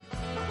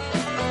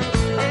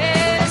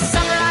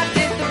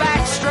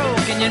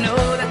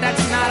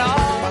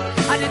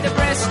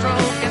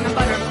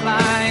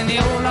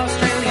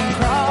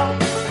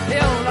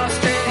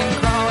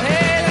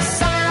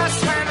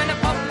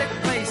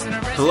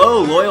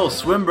Hello, loyal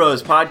Swim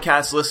Bros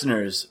podcast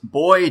listeners.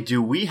 Boy,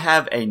 do we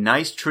have a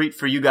nice treat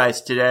for you guys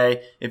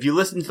today. If you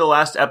listened to the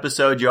last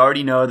episode, you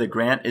already know that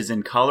Grant is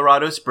in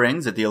Colorado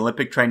Springs at the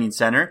Olympic Training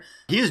Center.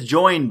 He is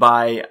joined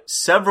by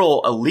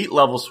several elite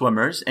level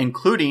swimmers,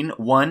 including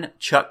one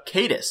Chuck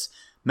Caitis.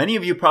 Many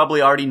of you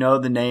probably already know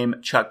the name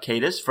Chuck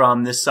Caitis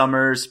from this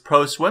summer's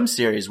Pro Swim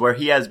Series, where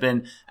he has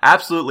been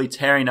absolutely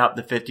tearing up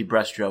the 50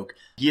 breaststroke.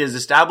 He has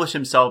established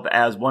himself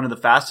as one of the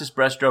fastest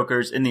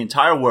breaststrokers in the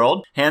entire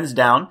world, hands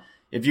down.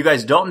 If you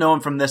guys don't know him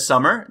from this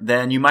summer,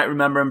 then you might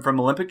remember him from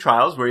Olympic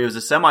trials, where he was a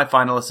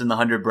semifinalist in the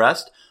 100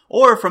 breast,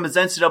 or from his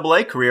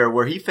NCAA career,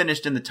 where he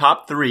finished in the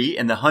top 3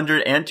 in the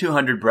 100 and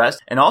 200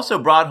 breast, and also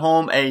brought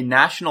home a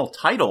national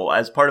title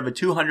as part of a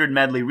 200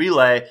 medley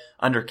relay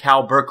under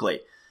Cal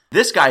Berkeley.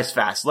 This guy's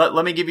fast.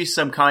 Let me give you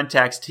some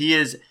context. He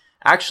is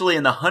actually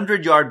in the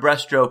 100-yard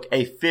breaststroke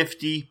a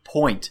 50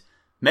 point.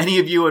 Many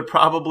of you would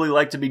probably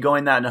like to be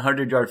going that in a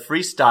 100-yard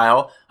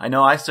freestyle. I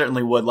know I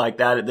certainly would like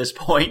that at this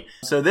point.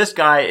 So this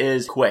guy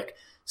is quick.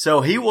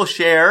 So he will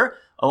share,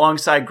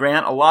 alongside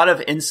Grant, a lot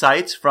of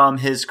insights from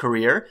his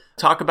career,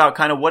 talk about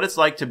kind of what it's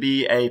like to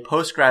be a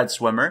post-grad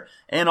swimmer.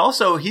 And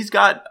also, he's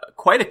got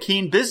quite a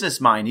keen business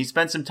mind. He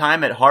spent some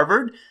time at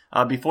Harvard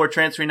before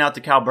transferring out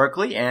to Cal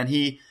Berkeley, and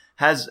he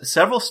has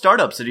several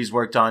startups that he's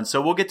worked on.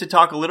 So we'll get to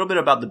talk a little bit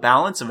about the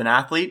balance of an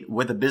athlete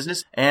with a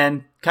business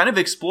and kind of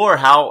explore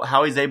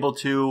how he's able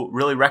to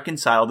really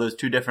reconcile those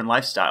two different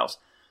lifestyles.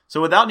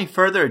 So without any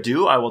further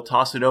ado, I will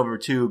toss it over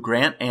to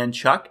Grant and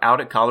Chuck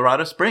out at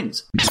Colorado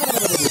Springs.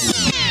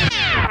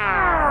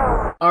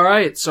 All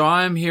right, so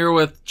I'm here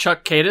with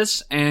Chuck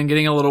Caitis and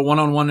getting a little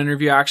one-on-one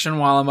interview action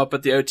while I'm up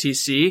at the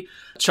OTC.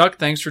 Chuck,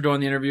 thanks for doing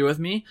the interview with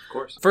me. Of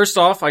course. First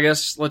off, I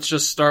guess let's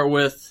just start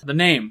with the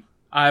name.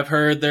 I've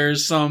heard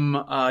there's some,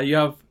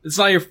 it's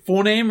not your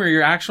full name or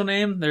your actual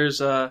name.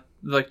 There's,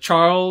 like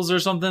Charles or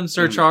something,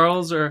 Sir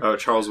Charles or... Oh,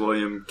 Charles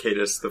William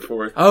Caitis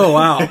IV. Oh,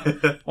 wow.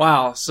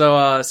 Wow.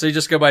 So you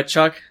just go by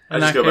Chuck? I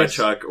just go by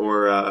Chuck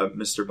or,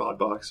 Mr.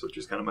 Bodbox, which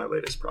is kind of my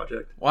latest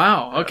project.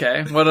 Wow.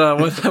 Okay.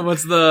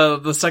 What's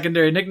the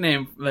secondary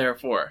nickname there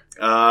for?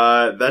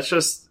 That's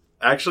just,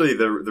 actually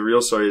the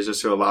real story is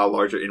just to allow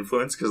larger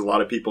influence, because a lot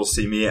of people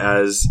see me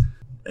as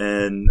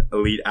an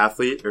elite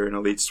athlete or an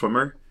elite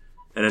swimmer.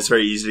 And it's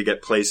very easy to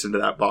get placed into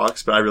that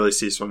box, but I really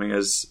see swimming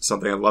as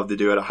something I love to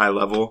do at a high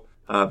level,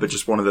 but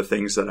just one of the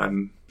things that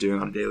I'm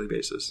doing on a daily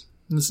basis.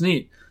 That's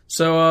neat.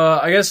 So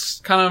I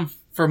guess kind of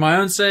for my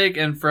own sake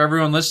and for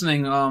everyone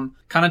listening,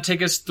 kind of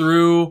take us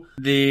through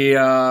the,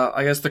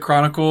 I guess the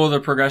chronicle, the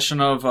progression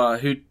of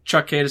who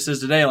Chuck Caitis is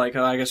today. Like,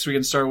 I guess we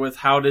can start with,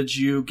 how did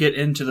you get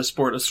into the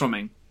sport of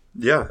swimming?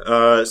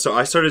 Yeah, so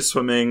I started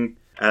swimming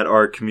at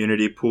our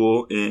community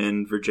pool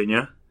in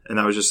Virginia, and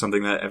that was just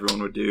something that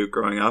everyone would do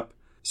growing up.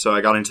 So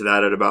I got into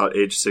that at about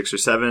age 6 or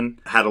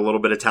 7. Had a little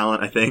bit of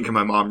talent, I think, and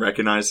my mom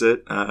recognized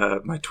it.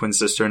 My twin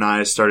sister and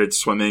I started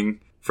swimming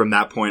from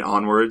that point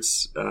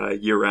onwards,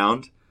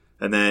 year-round,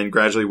 and then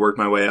gradually worked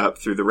my way up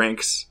through the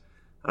ranks.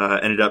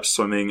 Ended up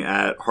swimming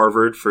at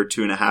Harvard for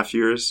 2.5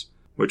 years,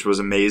 which was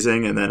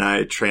amazing, and then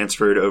I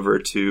transferred over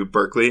to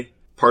Berkeley,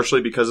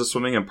 partially because of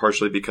swimming and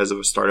partially because of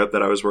a startup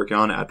that I was working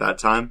on at that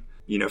time.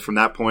 You know, from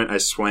that point, I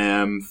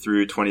swam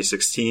through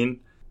 2016,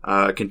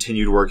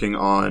 continued working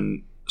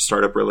on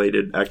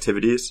startup-related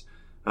activities.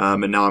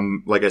 And now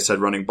I'm, like I said,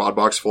 running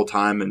Bodbox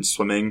full-time and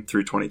swimming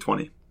through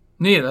 2020.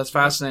 Neat. That's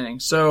fascinating.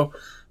 So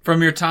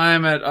from your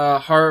time at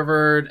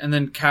Harvard and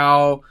then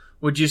Cal,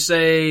 would you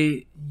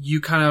say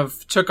you kind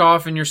of took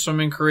off in your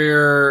swimming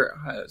career,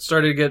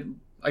 started to get,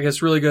 I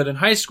guess, really good in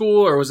high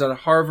school, or was that at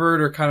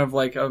Harvard, or kind of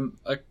like a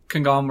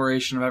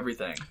conglomeration of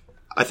everything?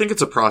 I think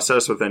it's a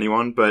process with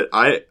anyone, but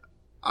I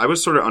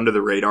was sort of under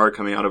the radar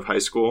coming out of high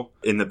school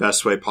in the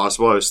best way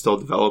possible. I was still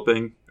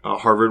developing.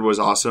 Harvard was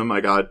awesome.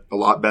 I got a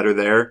lot better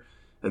there,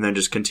 and then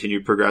just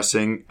continued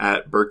progressing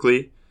at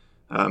Berkeley.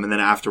 And then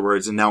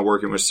afterwards, and now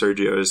working with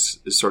Sergio is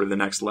sort of the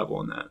next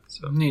level in that.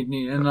 So Neat.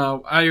 And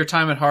at your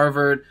time at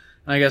Harvard,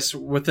 and I guess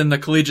within the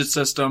collegiate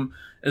system,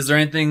 is there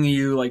anything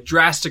you like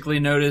drastically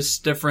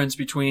noticed difference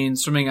between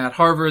swimming at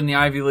Harvard in the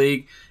Ivy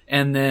League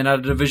and then at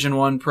a Division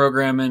I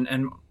program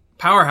and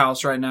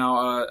powerhouse right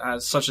now,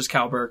 as such as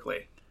Cal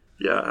Berkeley?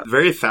 Yeah,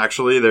 very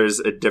factually,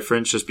 there's a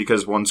difference just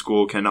because one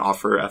school can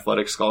offer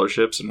athletic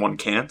scholarships and one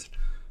can't.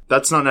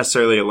 That's not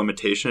necessarily a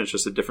limitation. It's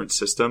just a different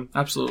system.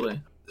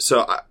 Absolutely.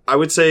 So I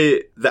would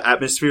say the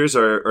atmospheres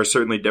are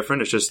certainly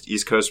different. It's just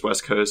East Coast,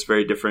 West Coast,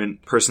 very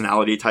different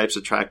personality types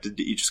attracted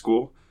to each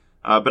school.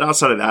 But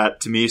outside of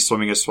that, to me,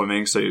 swimming is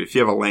swimming. So if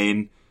you have a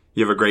lane,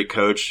 you have a great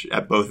coach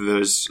at both of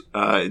those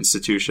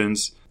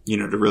institutions, you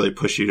know, to really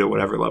push you to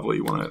whatever level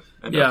you want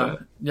to end up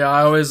at. Yeah,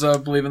 I always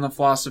believe in the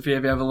philosophy,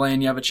 if you have a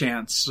lane, you have a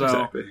chance. So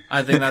exactly.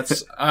 I think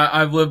that's,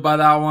 I've lived by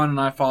that one, and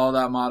I follow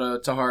that motto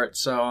to heart.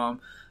 So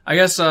I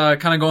guess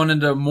kind of going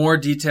into more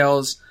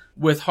details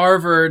with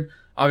Harvard,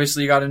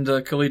 obviously you got into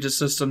the collegiate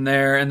system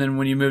there, and then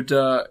when you moved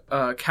to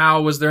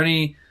Cal, was there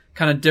any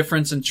kind of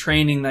difference in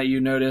training that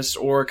you noticed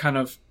or kind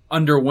of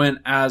underwent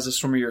as a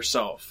swimmer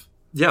yourself?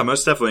 Yeah,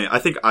 most definitely. I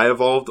think I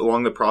evolved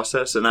along the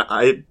process, and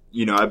I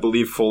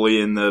believe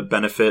fully in the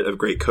benefit of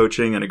great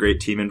coaching and a great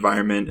team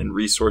environment and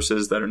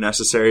resources that are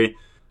necessary.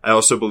 I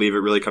also believe it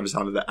really comes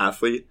down to the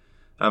athlete.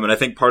 And I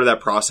think part of that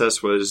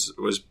process was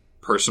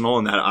personal,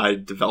 in that I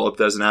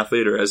developed as an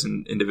athlete or as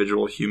an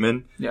individual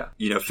human,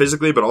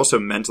 physically, but also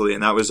mentally.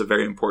 And that was a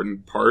very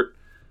important part.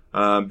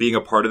 Being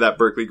a part of that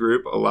Berkeley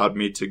group allowed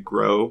me to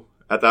grow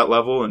at that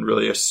level and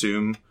really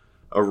assume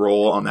a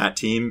role on that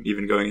team,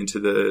 even going into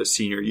the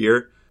senior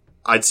year.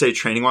 I'd say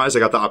training wise, I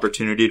got the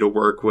opportunity to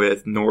work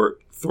with Nort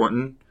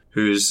Thornton,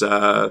 who's,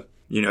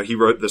 he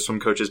wrote the Swim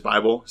Coach's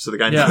Bible. So the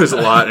guy knows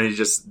a lot, and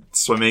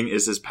swimming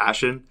is his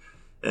passion.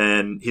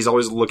 And he's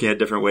always looking at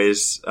different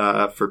ways,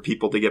 for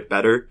people to get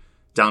better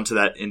down to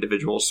that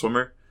individual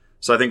swimmer.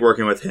 So I think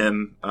working with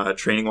him,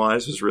 training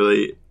wise was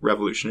really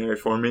revolutionary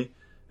for me.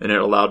 And it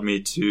allowed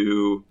me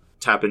to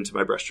tap into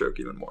my breaststroke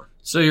even more.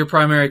 So your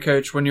primary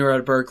coach when you were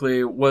at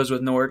Berkeley was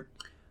with Nort?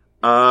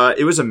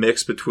 It was a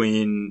mix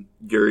between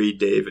Yuri,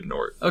 Dave, and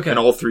Nort. Okay. And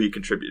all three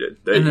contributed.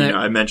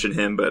 I mentioned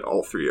him, but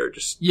all three are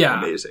just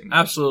amazing.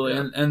 Absolutely.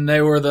 Yeah. And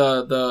they were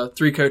the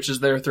three coaches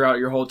there throughout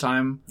your whole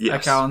time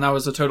at Cal, and that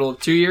was a total of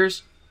 2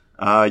 years?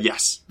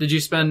 Yes. Did you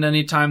spend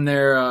any time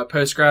there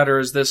post-grad, or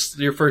is this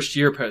your first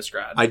year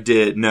post-grad? I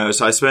did. No.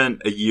 So I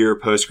spent a year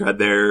post-grad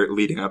there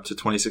leading up to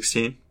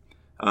 2016.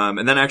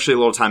 And then actually a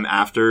little time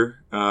after,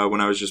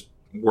 when I was just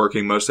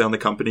working mostly on the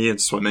company and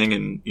swimming,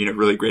 and,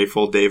 really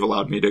grateful Dave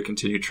allowed me to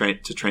continue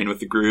to train with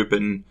the group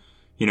and,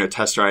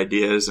 test our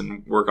ideas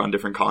and work on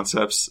different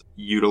concepts,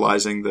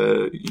 utilizing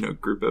the,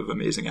 group of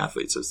amazing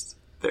athletes as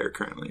there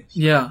currently.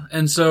 Yeah.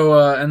 And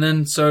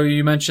so,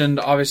 you mentioned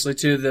obviously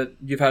too that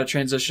you've had a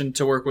transition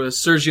to work with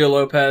Sergio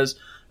Lopez,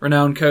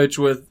 renowned coach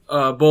with,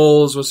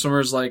 bowls with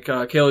swimmers like,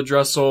 Kayla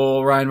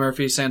Dressel, Ryan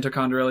Murphy, Santo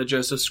Condorelli,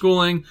 Joseph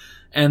Schooling,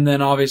 and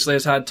then obviously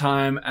has had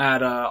time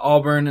at,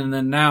 Auburn, and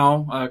then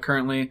now,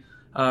 currently,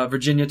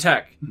 Virginia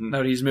Tech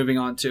that he's moving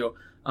on to.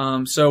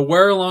 So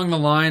where along the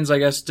lines, I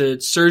guess, did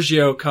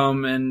Sergio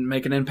come and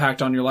make an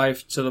impact on your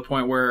life to the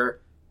point where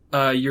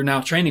you're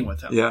now training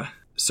with him? Yeah.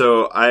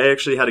 So I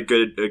actually had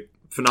a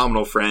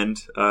phenomenal friend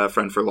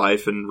for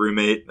life and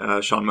roommate,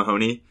 Sean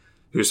Mahoney,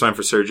 who swam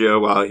for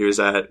Sergio while he was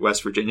at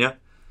West Virginia.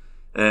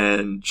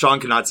 And Sean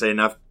could not say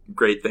enough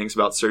great things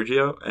about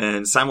Sergio.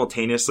 And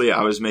simultaneously,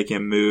 I was making a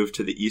move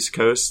to the East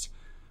Coast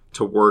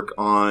to work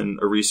on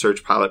a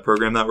research pilot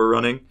program that we're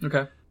running.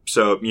 Okay.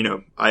 So,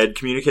 I had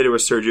communicated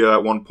with Sergio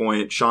at one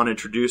point. Sean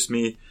introduced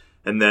me,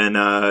 and then,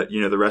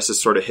 the rest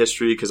is sort of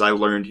history, because I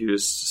learned he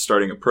was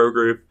starting a pro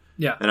group.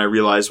 Yeah. And I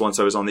realized once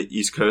I was on the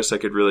East Coast, I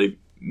could really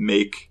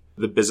make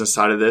the business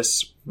side of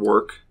this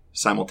work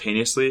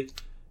simultaneously.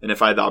 And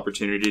if I had the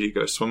opportunity to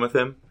go swim with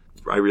him,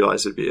 I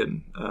realized it'd be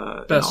an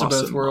best awesome of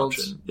both worlds.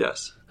 Option.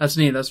 Yes. That's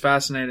neat. That's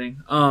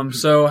fascinating.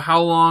 So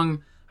how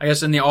long, I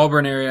guess, in the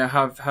Auburn area,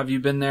 have you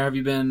been there? Have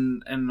you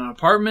been in an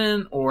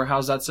apartment, or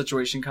how's that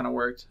situation kind of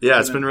worked? Yeah,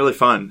 it's been really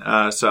fun.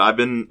 So I've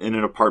been in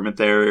an apartment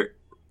there,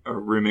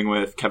 rooming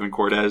with Kevin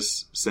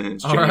Cortez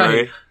since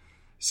January. Right.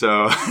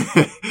 So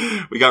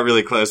we got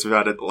really close. We've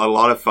had a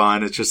lot of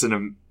fun. It's just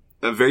in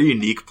a very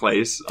unique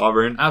place,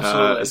 Auburn.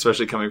 Absolutely.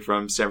 Especially coming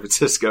from San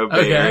Francisco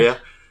Bay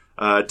Area.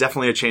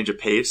 Definitely a change of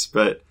pace,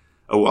 but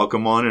a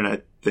welcome one. And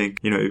I think,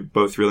 we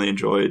both really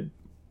enjoyed,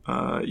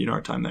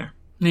 our time there.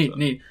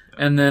 Neat.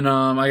 And then,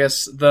 I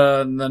guess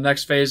the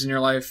next phase in your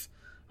life,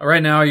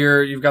 right now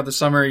you've got the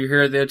summer, you're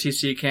here at the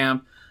OTC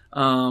camp,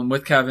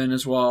 with Kevin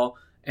as well.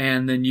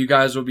 And then you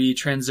guys will be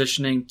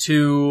transitioning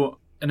to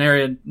an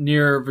area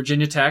near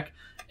Virginia Tech.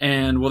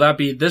 And will that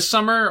be this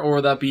summer, or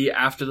will that be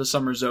after the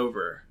summer's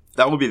over?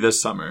 That will be this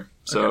summer.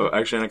 So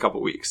actually in a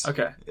couple weeks.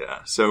 Okay.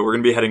 Yeah. So we're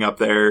going to be heading up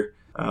there,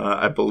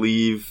 I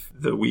believe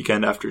the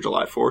weekend after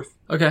July 4th.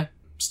 Okay.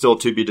 Still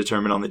to be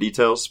determined on the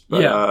details,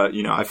 but,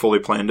 I fully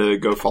plan to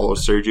go follow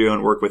Sergio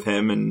and work with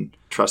him and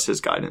trust his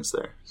guidance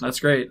there. So.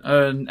 That's great.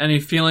 Any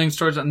feelings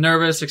towards it?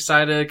 Nervous,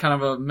 excited, kind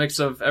of a mix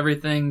of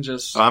everything?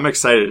 I'm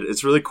excited.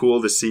 It's really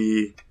cool to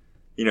see,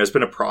 it's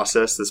been a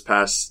process this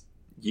past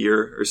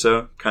year or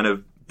so, kind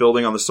of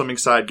building on the swimming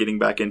side, getting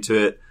back into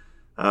it,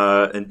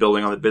 and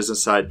building on the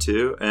business side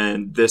too.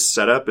 And this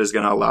setup is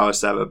going to allow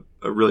us to have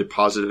a really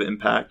positive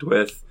impact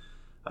with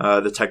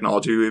the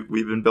technology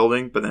we've been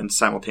building, but then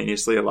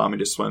simultaneously allow me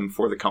to swim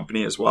for the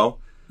company as well.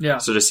 Yeah.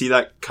 So to see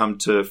that come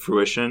to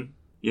fruition,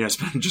 it's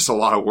been just a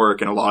lot of work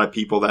and a lot of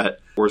people that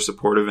were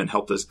supportive and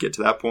helped us get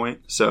to that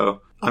point.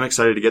 So I'm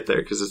excited to get there,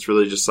 because it's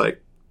really just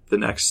like the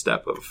next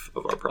step of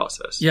our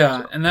process.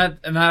 Yeah. So. And that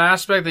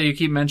aspect that you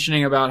keep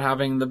mentioning about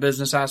having the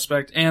business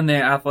aspect and the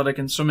athletic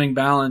and swimming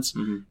balance,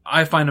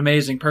 I find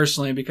amazing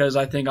personally, because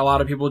I think a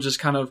lot of people just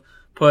kind of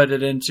put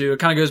it into, it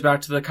kind of goes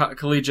back to the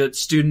collegiate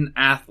student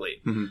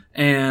athlete.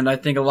 And I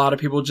think a lot of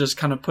people just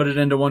kind of put it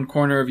into one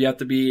corner of you have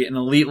to be an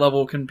elite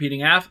level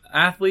competing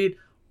athlete,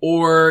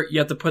 or you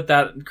have to put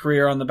that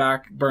career on the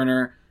back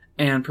burner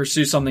and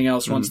pursue something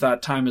else once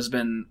that time has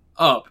been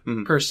up,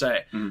 per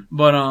se.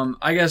 But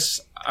I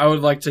guess I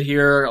would like to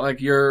hear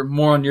your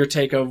more on your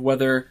take of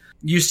whether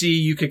you see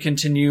you could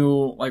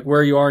continue like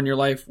where you are in your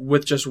life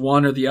with just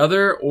one or the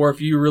other, or if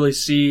you really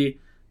see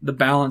the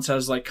balance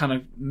has like kind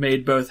of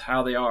made both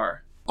how they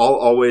are? I'll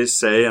always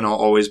say, and I'll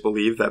always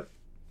believe that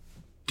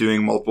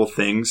doing multiple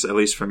things, at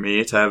least for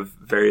me, to have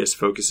various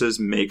focuses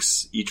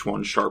makes each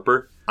one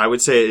sharper. I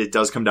would say it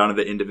does come down to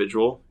the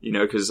individual,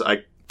 because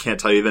I can't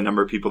tell you the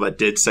number of people that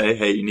did say,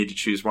 hey, you need to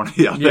choose one or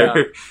the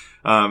other.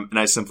 Yeah. And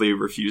I simply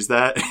refused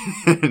that.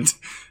 And,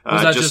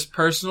 was that just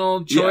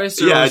personal choice?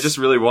 Yeah, I just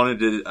really wanted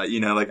to,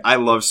 I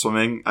love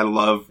swimming. I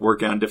love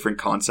working on different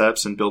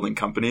concepts and building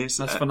companies.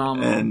 That's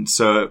phenomenal. And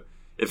so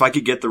if I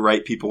could get the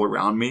right people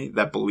around me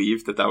that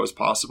believed that was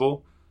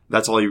possible,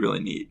 that's all you really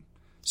need.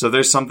 So if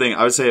there's something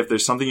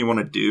you want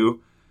to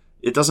do,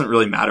 it doesn't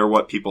really matter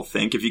what people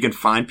think. If you can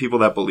find people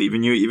that believe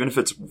in you, even if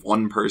it's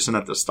one person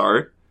at the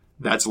start,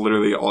 that's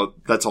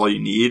all you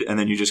need. And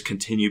then you just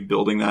continue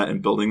building that.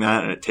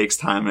 And it takes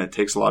time and it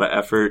takes a lot of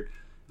effort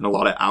and a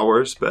lot of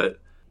hours, but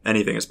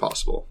anything is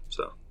possible.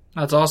 So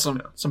that's awesome.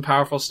 Yeah. Some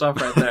powerful stuff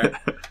right there.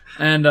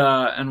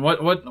 And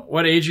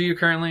what age are you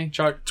currently,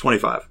 Chuck?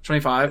 25.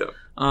 25. Yeah.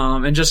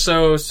 And just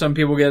so some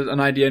people get an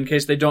idea in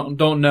case they don't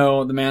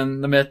know the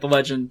man, the myth, the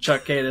legend,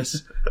 Chuck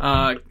Kaitis,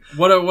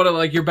 what are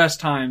like your best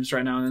times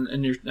right now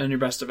in your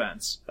best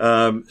events?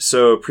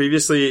 So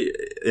previously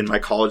in my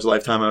college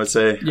lifetime, I would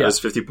say I was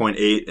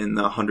 50.8 in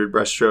the 100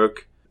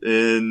 breaststroke.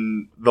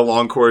 In the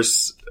long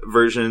course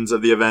versions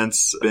of the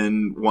events,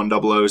 been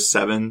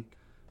 1007.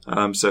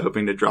 So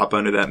hoping to drop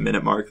under that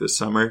minute mark this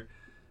summer.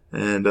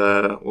 And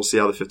we'll see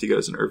how the 50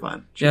 goes in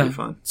Irvine. Should be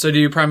fun. So do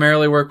you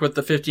primarily work with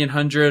the 50 and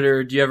 100,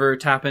 or do you ever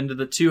tap into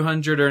the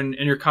 200? Or in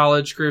your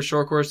college career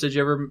short course, did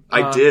you ever?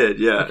 I did,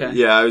 yeah. Okay.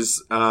 Yeah, I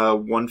was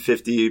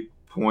 150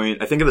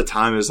 point. I think at the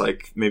time it was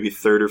like maybe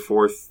third or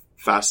fourth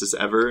fastest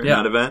ever in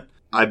that event.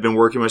 I've been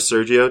working with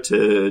Sergio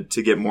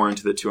to get more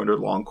into the 200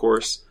 long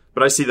course.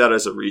 But I see that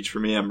as a reach for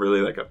me. I'm really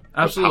like a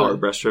power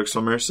breaststroke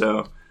swimmer.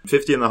 So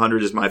 50 and the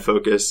 100 is my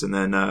focus. And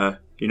then,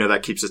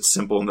 that keeps it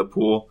simple in the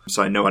pool.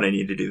 So I know what I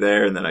need to do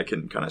there. And then I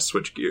can kind of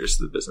switch gears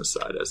to the business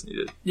side as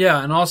needed.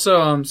 Yeah. And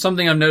also,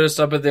 something I've noticed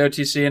up at the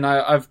OTC, and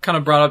I've kind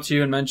of brought up to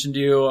you and mentioned to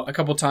you a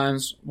couple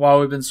times while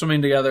we've been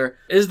swimming together,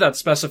 is that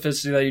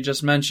specificity that you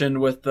just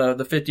mentioned with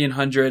the 50 and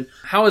 100.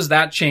 How has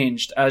that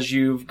changed as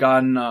you've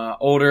gotten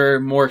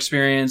older, more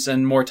experience,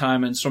 and more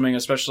time in swimming,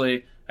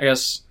 especially, I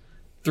guess,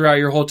 throughout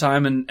your whole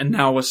time, and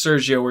now with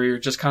Sergio, where you're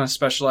just kind of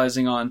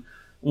specializing on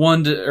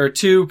one or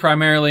two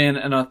primarily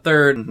and a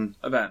third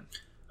event?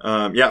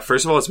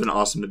 First of all, it's been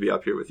awesome to be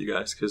up here with you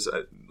guys because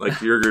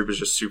your group is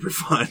just super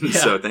fun. Yeah.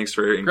 So thanks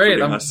for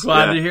including us. Great,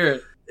 I'm glad to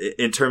hear it.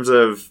 In terms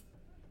of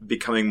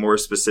becoming more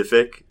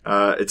specific,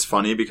 it's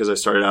funny because I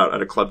started out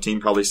at a club team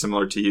probably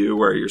similar to you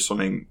where you're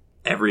swimming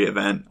every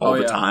event all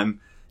the time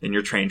and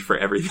you're trained for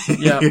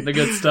everything. Yeah, the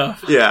good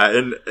stuff. Yeah,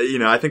 and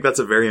I think that's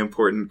a very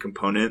important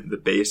component, the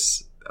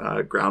base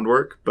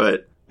groundwork.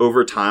 But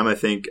over time, I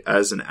think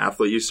as an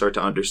athlete, you start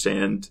to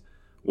understand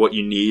what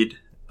you need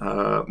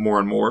more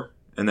and more.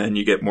 And then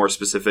you get more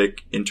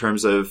specific in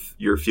terms of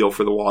your feel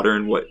for the water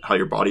and how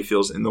your body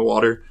feels in the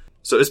water.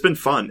 So it's been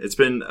fun. It's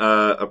been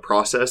a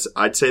process.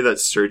 I'd say that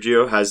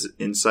Sergio has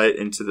insight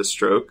into the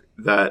stroke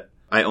that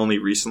I only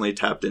recently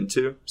tapped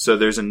into. So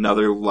there's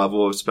another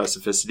level of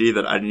specificity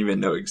that I didn't even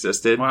know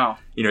existed. Wow.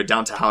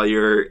 Down to how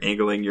you're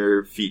angling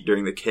your feet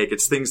during the kick.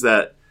 It's things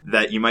that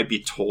you might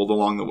be told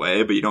along the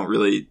way, but you don't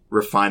really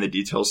refine the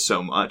details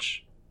so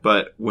much.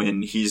 But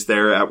when he's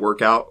there at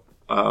workout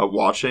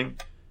watching,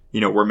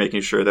 we're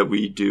making sure that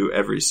we do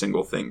every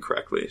single thing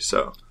correctly.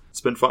 So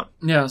it's been fun.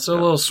 Yeah, so a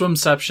little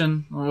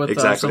swimception with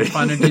some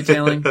finer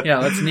detailing. Yeah,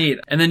 that's neat.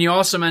 And then you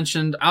also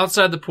mentioned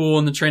outside the pool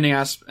and the training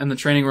and the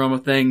training realm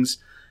of things,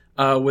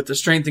 with the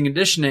strength and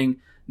conditioning,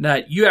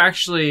 that you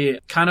actually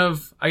kind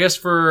of, I guess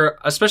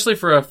especially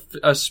for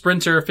a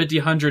sprinter,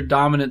 50-100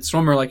 dominant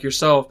swimmer like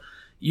yourself,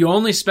 you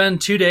only spend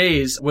 2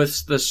 days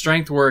with the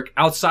strength work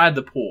outside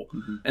the pool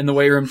in the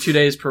weight room 2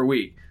 days per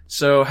week.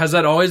 So has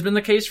that always been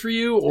the case for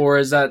you, or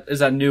is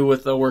that new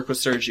with the work with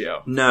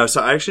Sergio? No, so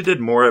I actually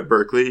did more at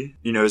Berkeley.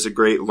 It was a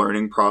great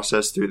learning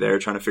process through there,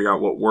 trying to figure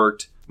out what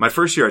worked. My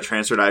first year I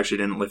transferred, I actually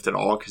didn't lift at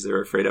all because they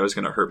were afraid I was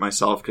going to hurt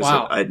myself because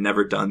I'd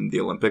never done the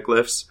Olympic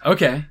lifts.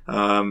 Okay.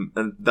 And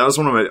that was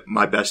one of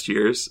my best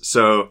years.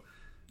 So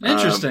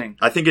interesting.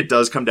 I think it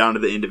does come down to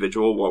the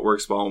individual, what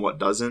works well and what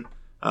doesn't.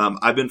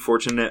 I've been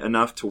fortunate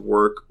enough to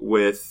work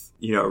with,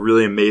 a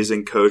really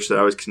amazing coach that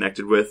I was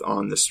connected with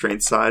on the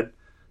strength side.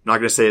 I'm not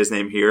going to say his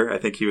name here. I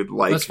think he would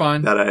like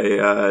that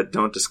I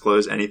don't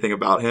disclose anything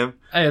about him.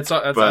 Hey, it's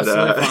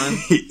absolutely fine.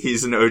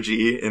 He's an OG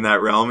in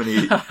that realm, and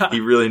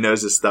he really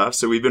knows his stuff.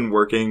 So we've been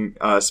working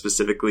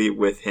specifically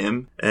with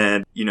him,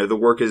 and the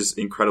work is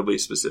incredibly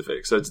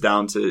specific. So it's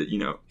down to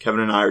Kevin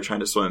and I are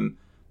trying to swim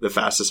the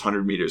fastest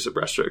 100 meters of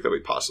breaststroke that we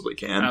possibly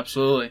can.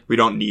 Absolutely. We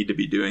don't need to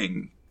be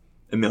doing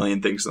a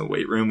million things in the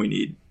weight room. We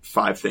need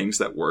 5 things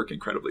that work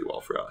incredibly well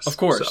for us. Of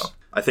course. So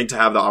I think to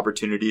have the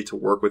opportunity to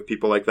work with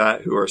people like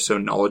that who are so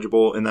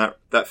knowledgeable in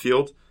that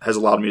field has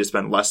allowed me to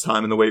spend less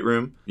time in the weight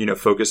room,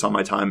 focus on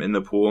my time in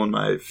the pool and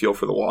my feel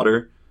for the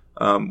water.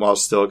 while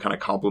still kind of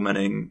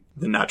complementing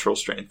the natural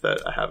strength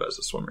that I have as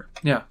a swimmer.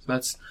 Yeah,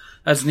 that's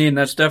neat. And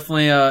that's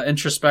definitely an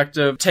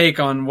introspective take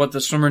on what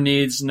the swimmer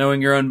needs,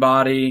 knowing your own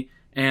body.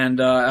 And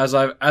as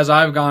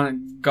I've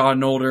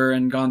gotten older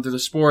and gone through the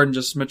sport and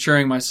just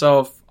maturing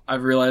myself,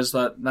 I've realized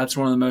that that's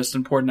one of the most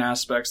important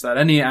aspects that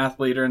any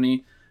athlete or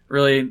any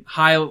really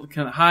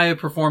high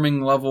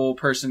performing level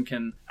person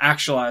can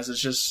actualize. It's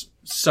just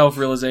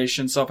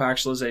self-realization,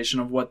 self-actualization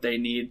of what they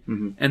need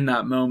in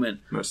that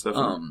moment. Most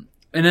definitely.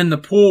 And in the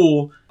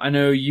pool, I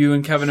know you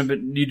and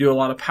Kevin, you do a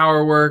lot of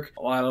power work,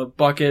 a lot of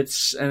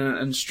buckets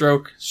and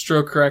stroke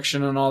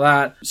correction and all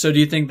that. So do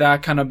you think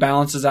that kind of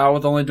balances out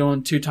with only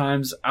doing 2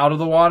 times out of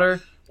the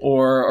water,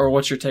 or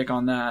what's your take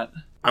on that?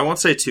 I won't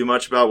say too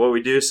much about what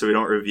we do, so we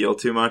don't reveal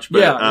too much.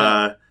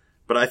 But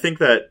but I think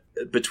that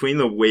between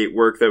the weight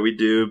work that we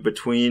do,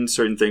 between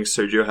certain things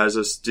Sergio has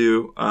us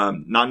do,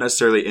 not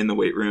necessarily in the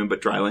weight room,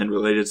 but dryland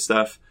related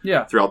stuff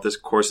throughout this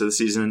course of the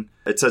season,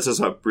 it sets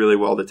us up really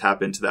well to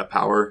tap into that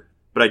power.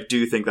 But I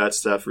do think that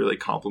stuff really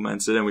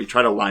complements it, and we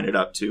try to line it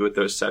up too with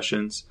those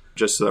sessions,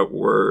 just so that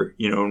we're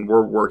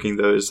working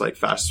those like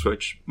fast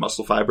switch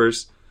muscle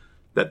fibers.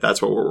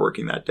 That's what we're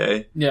working that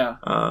day. Yeah.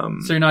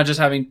 So you're not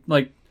just having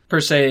like per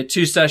se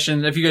 2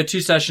 sessions. If you go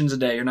 2 sessions a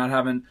day, you're not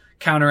having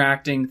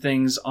counteracting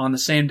things on the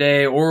same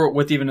day or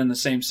with even in the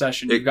same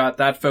session. You've got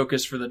that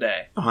focus for the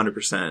day.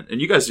 100%.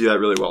 And you guys do that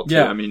really well too.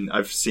 Yeah. I mean,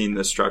 I've seen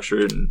the structure,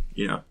 and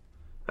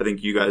I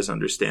think you guys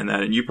understand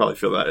that, and you probably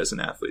feel that as an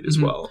athlete as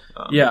well.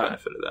 The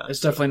benefit of that. It's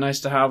definitely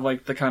nice to have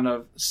like the kind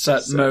of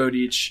set mode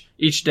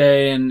each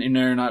day, and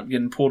you're not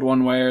getting pulled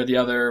one way or the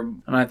other.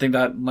 And I think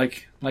that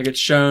like it's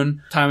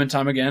shown time and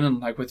time again, and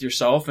like with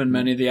yourself and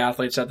many of the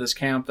athletes at this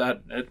camp,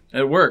 that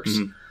it works,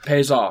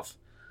 pays off.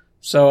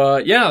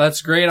 So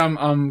that's great.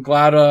 I'm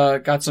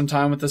glad got some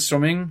time with the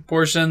swimming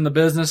portion, the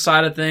business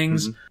side of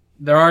things.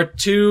 There are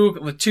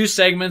two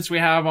segments we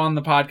have on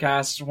the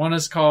podcast. One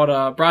is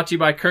called Brought to You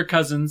by Kirk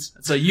Cousins.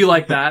 So you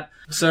like that.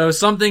 So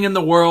something in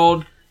the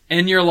world,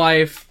 in your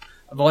life,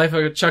 the life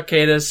of Chuck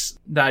Cadis,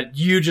 that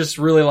you just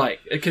really like.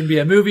 It can be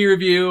a movie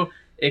review.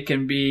 It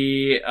can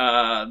be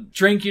a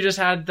drink you just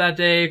had that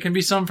day. It can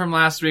be some from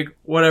last week,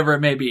 whatever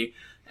it may be.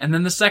 And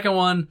then the second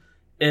one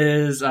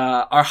is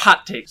our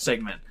hot take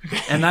segment.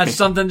 And that's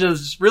something to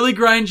just really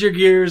grind your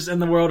gears in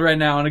the world right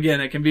now. And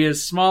again, it can be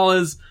as small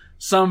as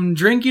some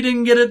drink you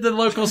didn't get at the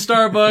local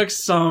Starbucks,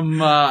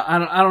 some,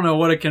 I don't know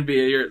what it can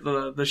be.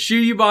 The shoe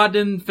you bought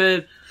didn't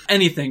fit,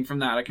 anything from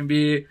that. It can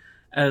be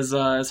as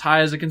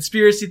high as a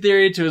conspiracy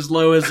theory to as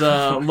low as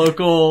a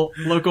local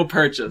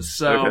purchase.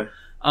 So,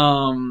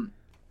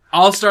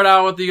 I'll start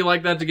out with you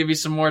like that to give you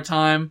some more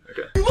time.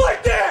 Okay. You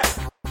like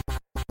that?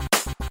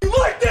 You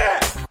like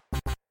that?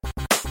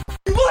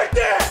 You like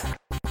that?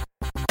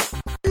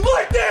 You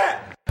like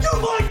that?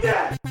 You like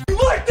that? You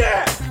like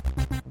that?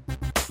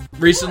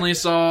 Recently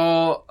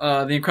saw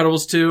The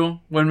Incredibles 2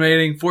 when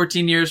waiting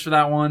 14 years for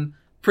that one.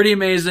 Pretty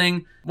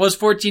amazing. Was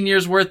 14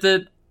 years worth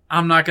it?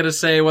 I'm not going to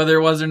say whether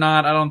it was or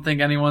not. I don't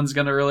think anyone's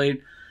going to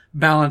really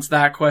balance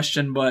that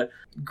question, but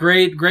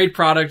great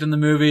product in the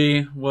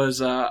movie.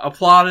 Was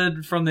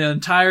applauded from the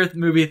entire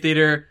movie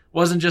theater.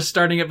 Wasn't just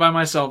starting it by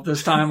myself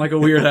this time like a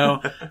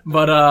weirdo.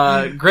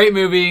 But great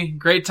movie,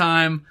 great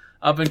time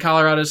up in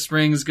Colorado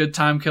Springs. Good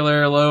time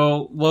killer,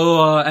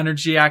 low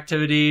energy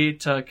activity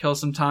to kill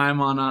some time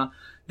on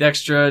the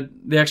extra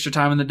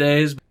time in the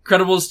days.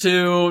 Incredibles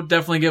 2,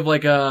 definitely give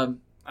like a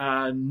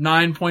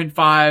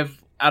 9.5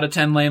 out of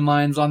 10 lane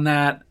lines on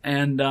that.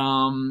 And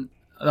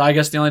I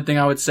guess the only thing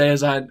I would say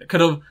is I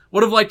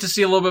would have liked to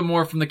see a little bit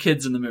more from the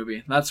kids in the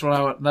movie. That's what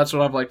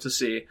I'd like to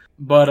see.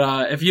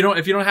 But if you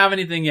don't have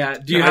anything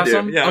yet, do you have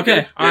some? Yeah,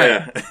 okay, all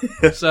right.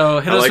 Yeah. So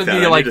hit us with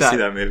that. you like that. I need to see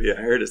that movie. I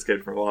heard it's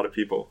good from a lot of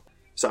people.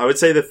 So I would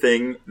say the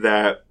thing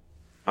that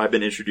I've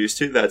been introduced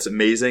to that's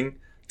amazing,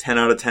 10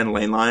 out of 10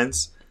 lane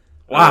lines.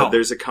 Wow.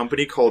 There's a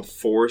company called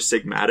Four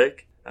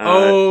Sigmatic.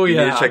 You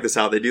need to check this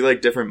out. They do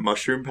like different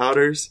mushroom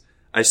powders.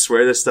 I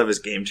swear this stuff is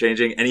game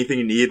changing. Anything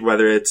you need,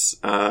 whether it's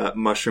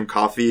mushroom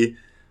coffee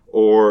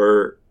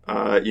or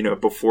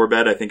before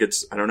bed. I think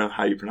I don't know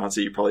how you pronounce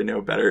it. You probably know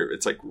better.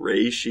 It's like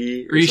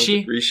reishi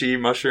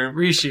mushroom.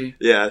 Reishi.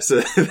 Yeah. So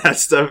that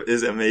stuff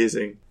is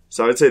amazing.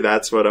 So I would say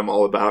that's what I'm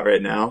all about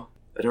right now.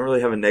 I don't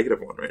really have a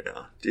negative one right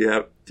now. Do you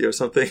have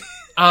something?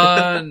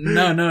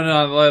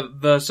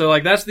 No. So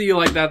like that's the you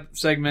like that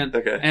segment.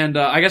 Okay. And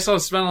I guess I'll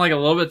spend like a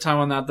little bit of time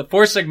on that. The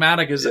Four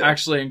Sigmatic is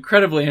actually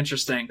incredibly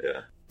interesting.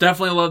 Yeah.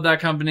 Definitely love that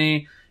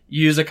company.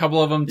 Use a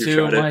couple of them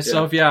too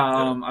myself.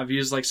 Yeah. I've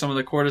used like some of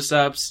the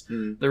cordyceps,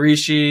 the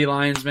reishi,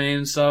 lion's mane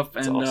and stuff.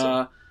 That's and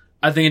awesome.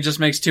 I think it just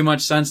makes too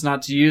much sense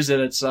not to use it.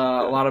 It's a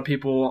lot of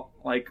people,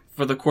 like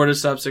for the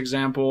cordyceps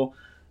example,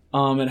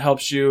 it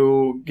helps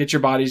you get your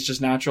body's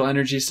just natural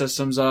energy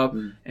systems up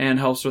and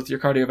helps with your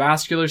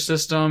cardiovascular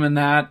system and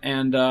that.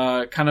 And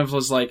kind of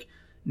was like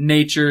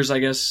nature's, I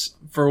guess,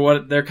 for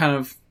what they're kind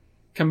of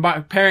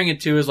comparing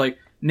it to is like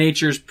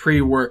nature's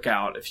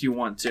pre-workout, if you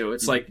want to.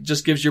 It's like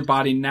just gives your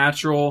body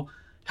natural,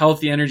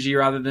 healthy energy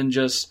rather than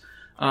just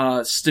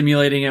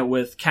stimulating it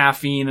with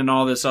caffeine and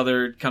all this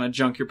other kind of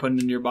junk you're putting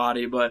into your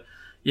body. But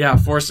Yeah,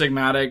 Four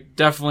Sigmatic,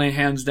 definitely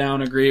hands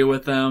down agree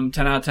with them.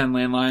 10 out of 10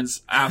 lane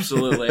lines,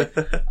 absolutely.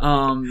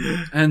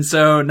 And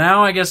so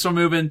now I guess we'll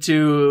move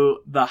into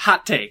the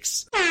hot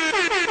takes.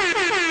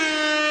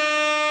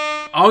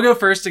 I'll go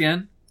first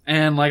again.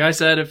 And like I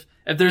said, if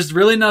there's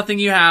really nothing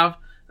you have,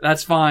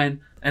 that's fine.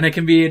 And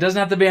it doesn't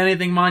have to be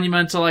anything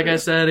monumental, like I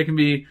said. It can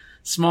be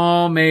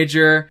small,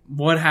 major,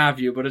 what have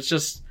you. But it's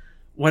just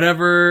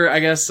whatever, I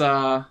guess,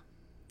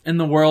 in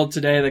the world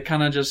today that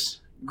kind of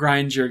just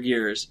grinds your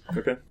gears.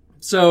 Okay.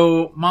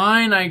 So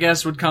mine, I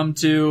guess, would come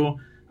to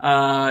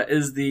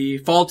is the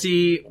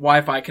faulty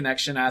Wi-Fi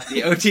connection at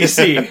the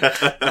OTC.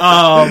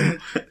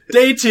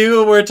 Day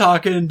 2, we're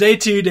talking day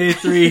 2, day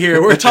 3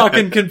 here. We're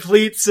talking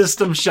complete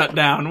system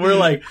shutdown. We're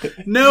like,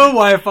 no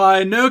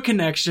Wi-Fi, no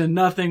connection,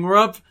 nothing. We're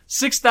up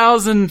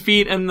 6,000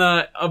 feet in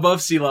the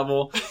above sea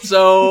level.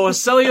 So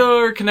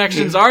cellular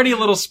connection's already a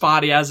little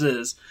spotty as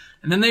is.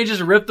 And then they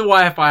just rip the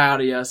Wi-Fi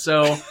out of you.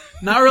 So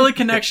not really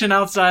connection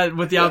outside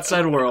with the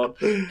outside world.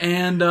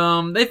 And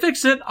they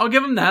fixed it. I'll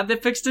give them that. They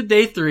fixed it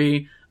day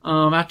 3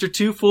 after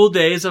 2 full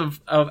days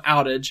of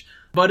outage.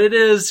 But it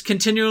is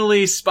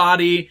continually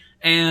spotty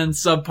and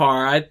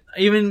subpar.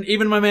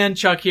 Even my man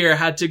Chuck here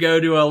had to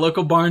go to a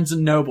local Barnes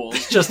and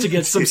Nobles just to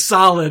get some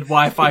solid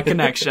Wi-Fi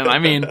connection.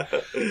 It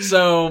is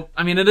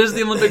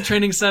the Olympic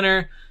Training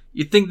Center.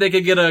 You'd think they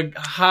could get a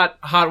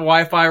hot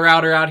Wi-Fi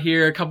router out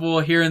here, a couple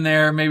here and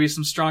there, maybe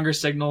some stronger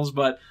signals,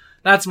 but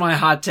that's my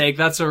hot take.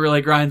 That's what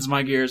really grinds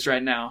my gears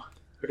right now.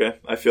 Okay,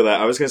 I feel that.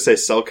 I was going to say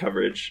cell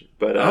coverage,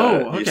 but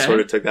you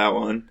sort of took that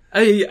one.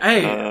 Hey,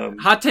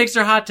 hot takes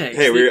are hot takes.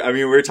 Hey,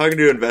 we were talking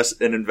to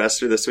an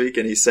investor this week,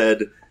 and he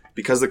said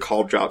because the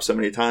call dropped so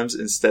many times,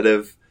 instead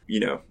of,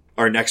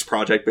 our next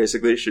project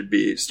basically should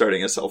be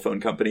starting a cell phone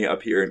company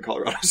up here in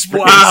Colorado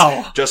Springs.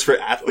 Wow. Just for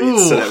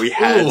athletes so that we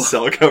had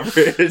cell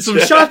coverage. Some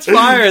shots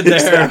fired there.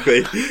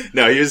 Exactly.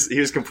 No, he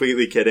was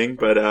completely kidding,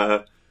 but,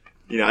 I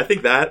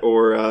think that,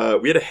 or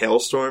we had a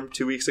hailstorm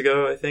 2 weeks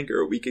ago, I think,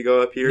 or a week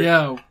ago up here.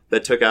 Yeah.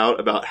 That took out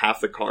about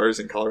half the cars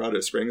in Colorado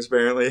Springs,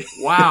 apparently.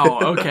 Wow,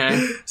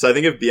 okay. So I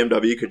think if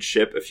BMW could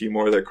ship a few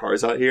more of their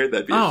cars out here,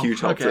 that'd be a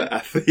huge help for the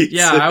athletes.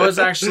 Yeah, I was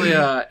actually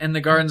in the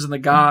Garden of the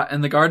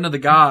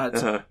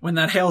Gods when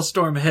that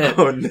hailstorm hit.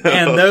 Oh no.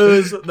 And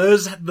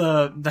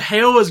the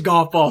hail was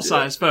golf ball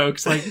size,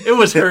 folks. Like, it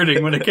was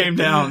hurting when it came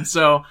down.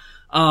 So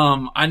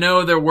I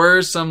know there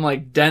were some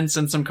dents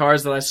in some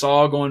cars that I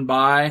saw going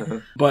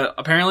by, but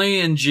apparently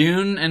in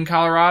June in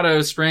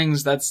Colorado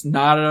Springs, that's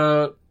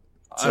not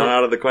it's not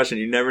out of the question.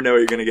 You never know what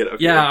you're going to get up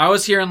here. Yeah, I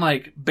was hearing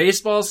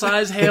baseball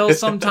size hail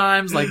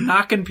sometimes,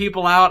 knocking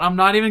people out. I'm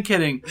not even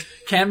kidding.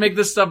 Can't make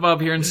this stuff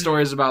up, hearing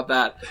stories about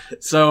that.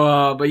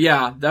 So, but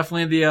yeah,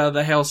 definitely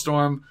the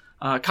hailstorm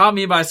caught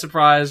me by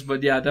surprise,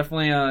 but yeah,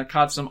 definitely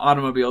caught some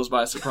automobiles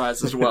by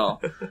surprise as well.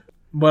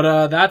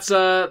 But that's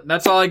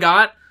all I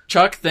got.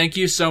 Chuck, thank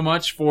you so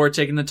much for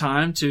taking the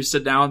time to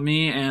sit down with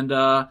me and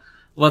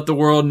let the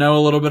world know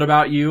a little bit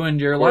about you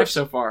and your life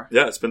so far.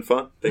 Yeah, it's been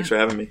fun. Thanks for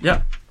having me.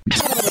 Yeah.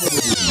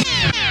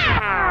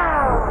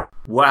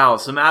 Wow,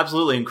 some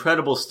absolutely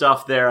incredible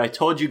stuff there. I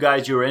told you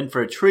guys you were in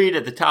for a treat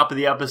at the top of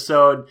the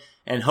episode,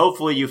 and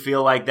hopefully you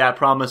feel like that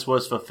promise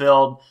was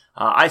fulfilled.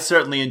 I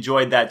certainly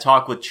enjoyed that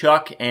talk with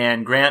Chuck,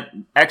 and Grant,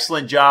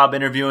 excellent job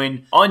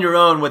interviewing on your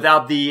own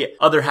without the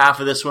other half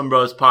of the Swim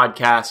Bros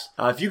podcast.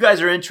 If you guys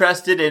are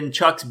interested in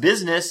Chuck's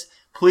business,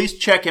 please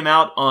check him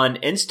out on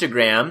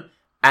Instagram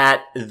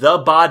at The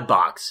Bod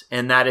Box,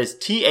 and that is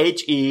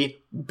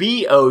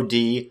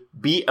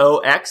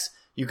THEBODBOX.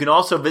 You can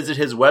also visit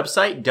his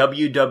website,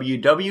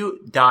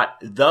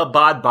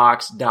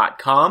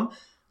 www.thebodbox.com.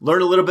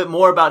 Learn a little bit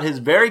more about his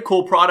very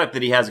cool product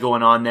that he has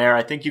going on there.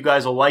 I think you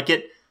guys will like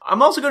it.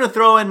 I'm also going to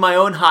throw in my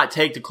own hot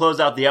take to close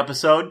out the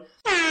episode.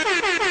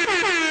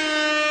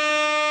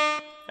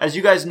 As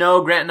you guys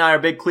know, Grant and I are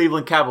big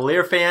Cleveland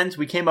Cavalier fans.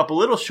 We came up a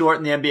little short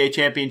in the NBA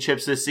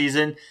championships this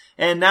season,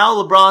 and now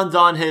LeBron's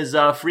on his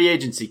free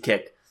agency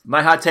kick.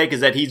 My hot take is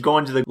that he's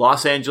going to the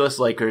Los Angeles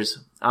Lakers.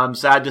 I'm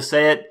sad to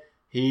say it.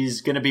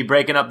 He's going to be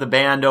breaking up the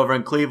band over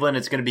in Cleveland.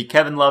 It's going to be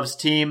Kevin Love's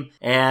team,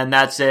 and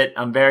that's it.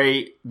 I'm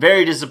very,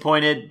 very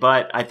disappointed,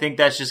 but I think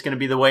that's just going to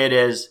be the way it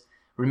is.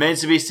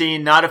 Remains to be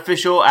seen. Not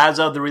official as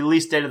of the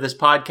release date of this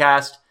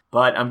podcast,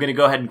 but I'm going to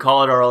go ahead and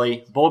call it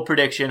early. Bold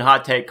prediction,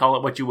 hot take, call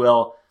it what you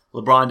will.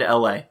 LeBron to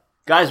LA.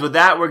 Guys, with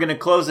that, we're going to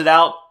close it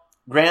out.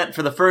 Grant,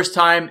 for the first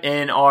time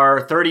in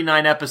our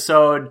 39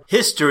 episode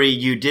history,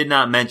 you did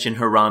not mention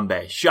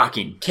Harambe.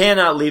 Shocking.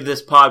 Cannot leave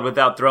this pod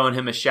without throwing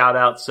him a shout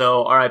out.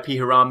 So RIP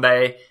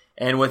Harambe.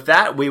 And with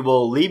that, we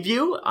will leave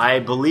you. I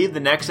believe the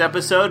next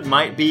episode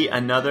might be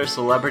another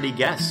celebrity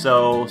guest.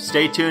 So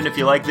stay tuned if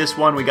you like this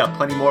one. We got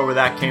plenty more where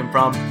that came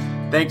from.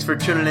 Thanks for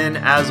tuning in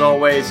as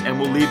always. And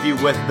we'll leave you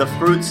with the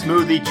Fruit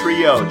Smoothie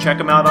Trio. Check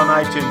them out on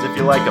iTunes if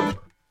you like them.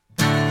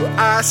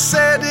 I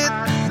said it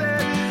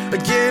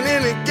again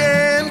and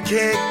again,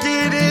 can't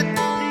get it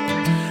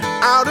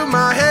out of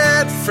my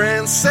head.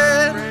 Friends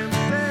said,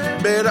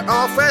 better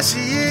off as she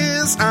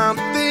is. I'm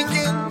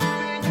thinking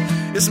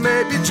it's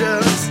maybe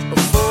just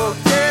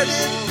forget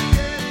it.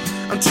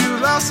 I'm too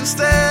lost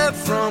instead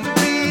from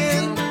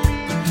being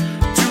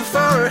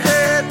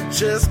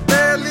just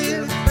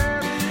barely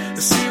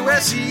see where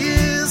she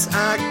is.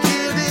 I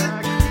get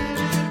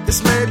it.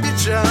 It's maybe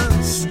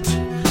just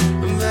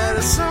that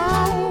it's all